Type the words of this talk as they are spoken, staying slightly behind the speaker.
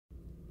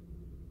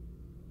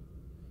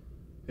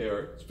Hey,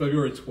 it's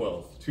February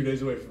 12th, 2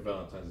 days away from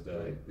Valentine's Day.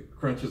 Right. The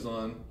crunch is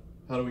on.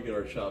 How do we get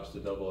our shops to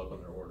double up on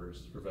their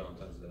orders for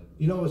Valentine's Day?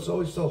 You know, it's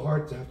always so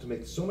hard to have to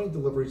make so many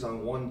deliveries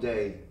on one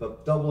day,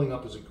 but doubling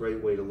up is a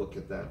great way to look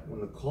at that.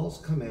 When the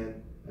calls come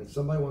in and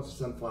somebody wants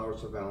to send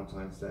flowers for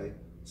Valentine's Day,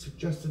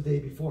 suggest the day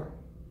before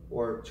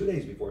or 2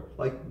 days before.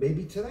 Like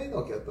maybe today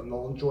they'll get them.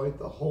 They'll enjoy it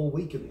the whole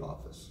week in the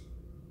office.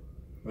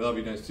 Well,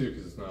 that'll be nice too,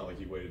 because it's not like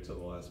you waited till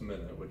the last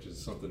minute, which is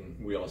something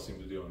we all seem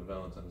to do on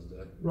Valentine's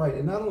Day. Right,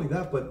 and not only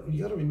that, but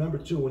you got to remember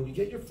too, when you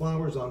get your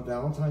flowers on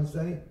Valentine's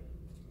Day,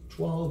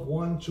 12,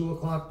 1, 2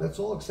 o'clock, that's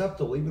all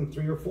acceptable, even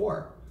 3 or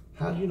 4.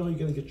 How do you know you're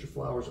going to get your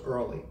flowers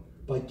early?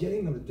 By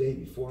getting them the day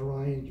before,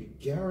 Ryan, you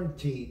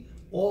guarantee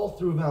all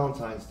through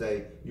Valentine's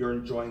Day, you're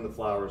enjoying the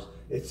flowers.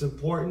 It's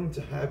important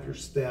to have your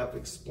staff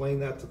explain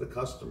that to the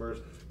customers,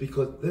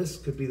 because this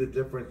could be the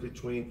difference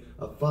between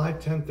a 5,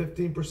 10,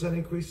 15%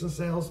 increase in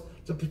sales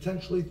to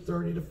potentially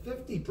 30 to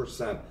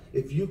 50%.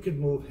 If you could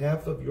move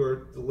half of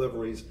your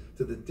deliveries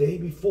to the day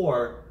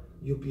before,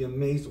 you'll be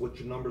amazed at what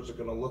your numbers are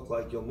going to look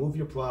like. You'll move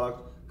your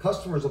product,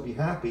 customers will be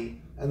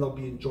happy, and they'll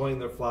be enjoying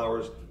their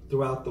flowers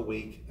throughout the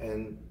week.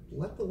 And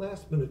let the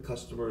last minute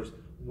customers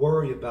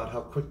worry about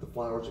how quick the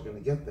flowers are going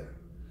to get there,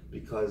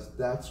 because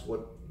that's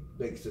what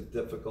makes it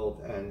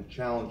difficult and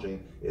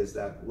challenging, is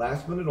that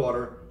last minute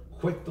order,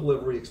 quick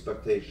delivery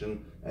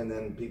expectation, and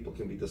then people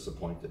can be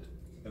disappointed.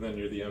 And then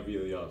you're the envy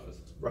of the office.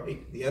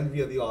 Right, the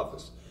envy of the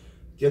office.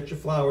 Get your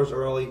flowers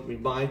early,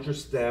 remind your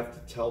staff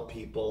to tell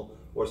people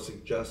or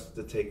suggest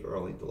to take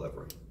early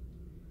delivery.